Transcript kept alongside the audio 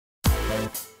Hey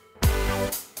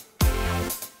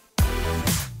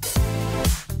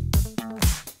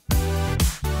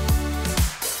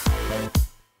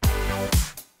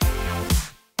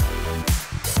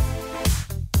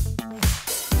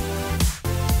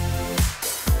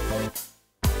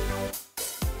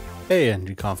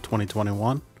ng-conf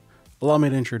 2021, allow me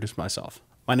to introduce myself.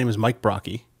 My name is Mike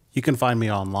Brocchi. You can find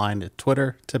me online at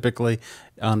Twitter, typically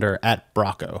under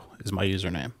 @Brocco is my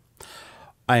username.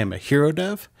 I am a hero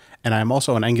dev, and I am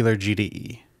also an Angular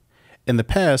GDE. In the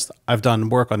past, I've done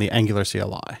work on the Angular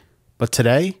CLI, but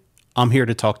today, I'm here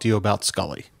to talk to you about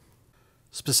Scully.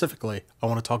 Specifically, I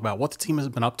want to talk about what the team has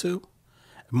been up to,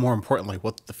 and more importantly,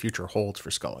 what the future holds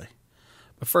for Scully.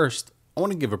 But first, I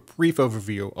want to give a brief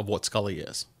overview of what Scully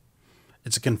is.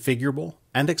 It's a configurable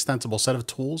and extensible set of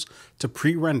tools to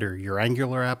pre-render your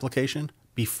Angular application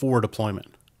before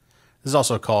deployment. This is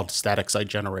also called static site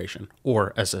generation,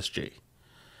 or SSG.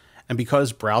 And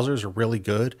because browsers are really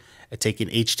good at taking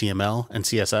HTML and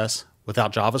CSS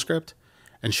without JavaScript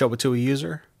and show it to a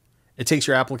user, it takes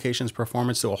your application's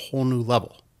performance to a whole new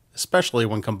level, especially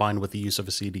when combined with the use of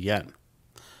a CDN.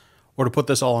 Or to put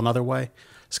this all another way,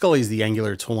 Scully is the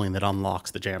Angular tooling that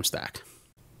unlocks the Jamstack.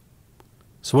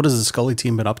 So what has the Scully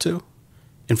team been up to?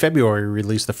 In February, we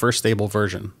released the first stable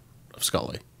version of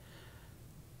Scully,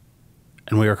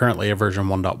 and we are currently at version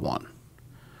 1.1.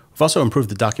 We've also improved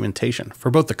the documentation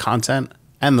for both the content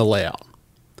and the layout.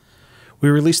 We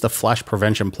released a flash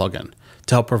prevention plugin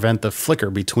to help prevent the flicker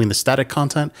between the static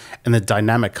content and the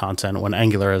dynamic content when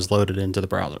Angular is loaded into the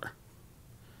browser.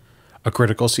 A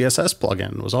critical CSS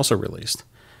plugin was also released,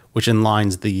 which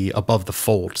inlines the above the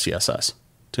fold CSS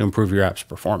to improve your app's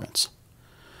performance.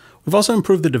 We've also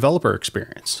improved the developer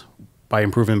experience by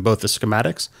improving both the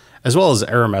schematics as well as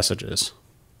error messages.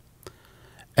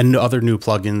 And other new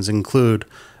plugins include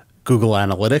Google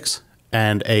Analytics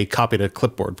and a copy to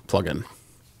clipboard plugin.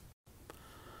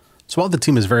 So while the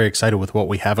team is very excited with what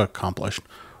we have accomplished,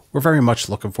 we're very much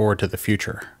looking forward to the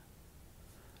future.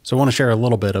 So I want to share a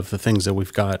little bit of the things that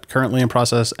we've got currently in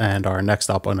process and are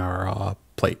next up on our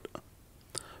plate.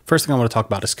 First thing I want to talk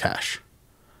about is cache.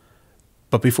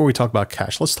 But before we talk about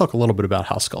cache, let's talk a little bit about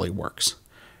how Scully works.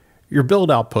 Your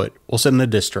build output will sit in the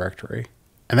dist directory,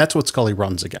 and that's what Scully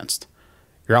runs against,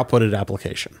 your outputted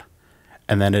application.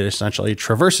 And then it essentially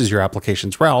traverses your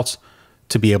application's routes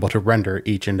to be able to render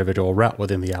each individual route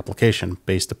within the application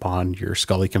based upon your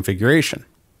Scully configuration,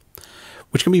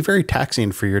 which can be very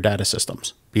taxing for your data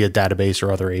systems, be it database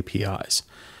or other APIs,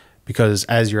 because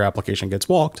as your application gets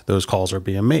walked, those calls are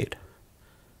being made.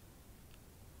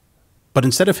 But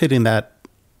instead of hitting that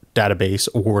database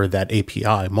or that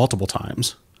API multiple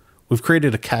times, we've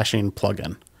created a caching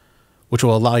plugin, which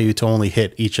will allow you to only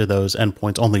hit each of those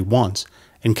endpoints only once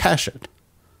and cache it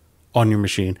on your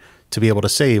machine to be able to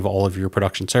save all of your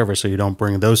production servers so you don't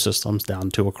bring those systems down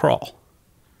to a crawl.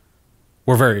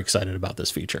 We're very excited about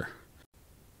this feature.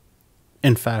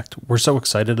 In fact, we're so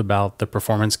excited about the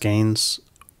performance gains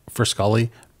for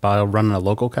Scully by running a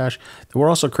local cache that we're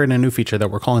also creating a new feature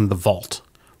that we're calling the Vault,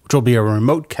 which will be a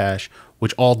remote cache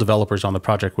which all developers on the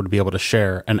project would be able to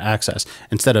share and access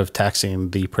instead of taxing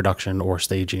the production or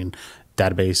staging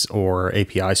database or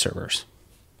API servers.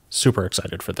 Super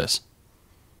excited for this.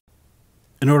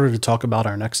 In order to talk about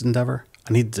our next endeavor,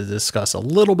 I need to discuss a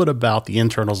little bit about the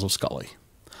internals of Scully.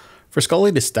 For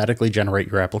Scully to statically generate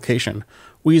your application,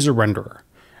 we use a renderer,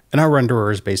 and our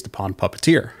renderer is based upon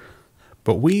Puppeteer.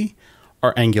 But we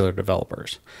are Angular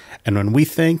developers, and when we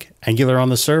think Angular on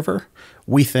the server,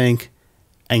 we think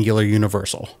Angular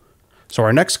Universal. So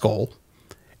our next goal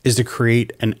is to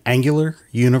create an Angular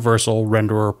Universal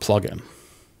Renderer plugin.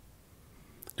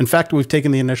 In fact, we've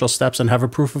taken the initial steps and have a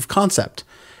proof of concept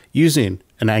using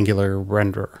an Angular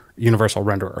Universal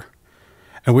Renderer.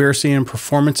 And we are seeing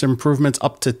performance improvements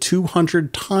up to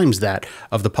 200 times that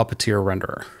of the Puppeteer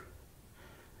renderer.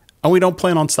 And we don't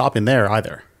plan on stopping there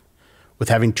either. With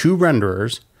having two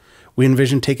renderers, we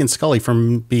envision taking Scully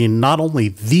from being not only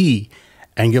the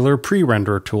Angular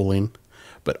pre-renderer tooling,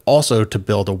 but also to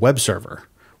build a web server,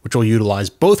 which will utilize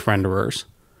both renderers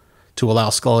to allow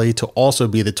Scully to also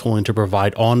be the tooling to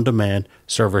provide on-demand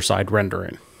server-side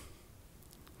rendering.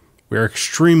 We are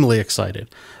extremely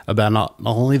excited about not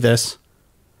only this,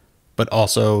 but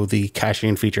also the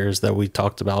caching features that we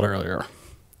talked about earlier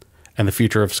and the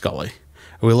future of Scully.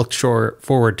 And we look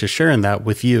forward to sharing that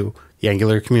with you, the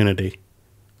Angular community,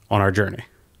 on our journey.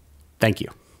 Thank you.